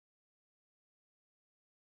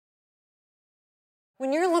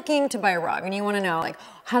When you're looking to buy a rug and you want to know, like,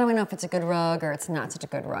 how do I know if it's a good rug or it's not such a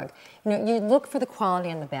good rug? You know, you look for the quality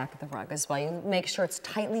on the back of the rug as well. You make sure it's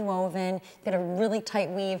tightly woven, get a really tight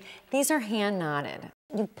weave. These are hand knotted.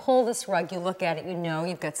 You pull this rug, you look at it, you know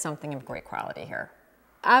you've got something of great quality here.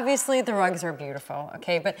 Obviously, the rugs are beautiful,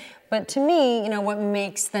 okay? But to me, you know, what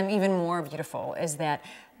makes them even more beautiful is that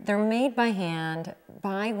they're made by hand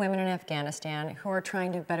by women in Afghanistan who are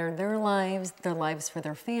trying to better their lives for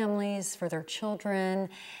their families, for their children.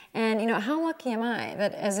 And, you know, how lucky am I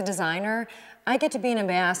that as a designer, I get to be an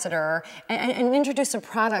ambassador and introduce a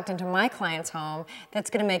product into my client's home that's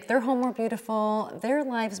going to make their home more beautiful, their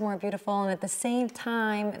lives more beautiful, and at the same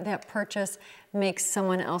time, that purchase makes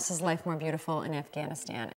someone else's life more beautiful in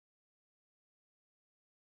Afghanistan.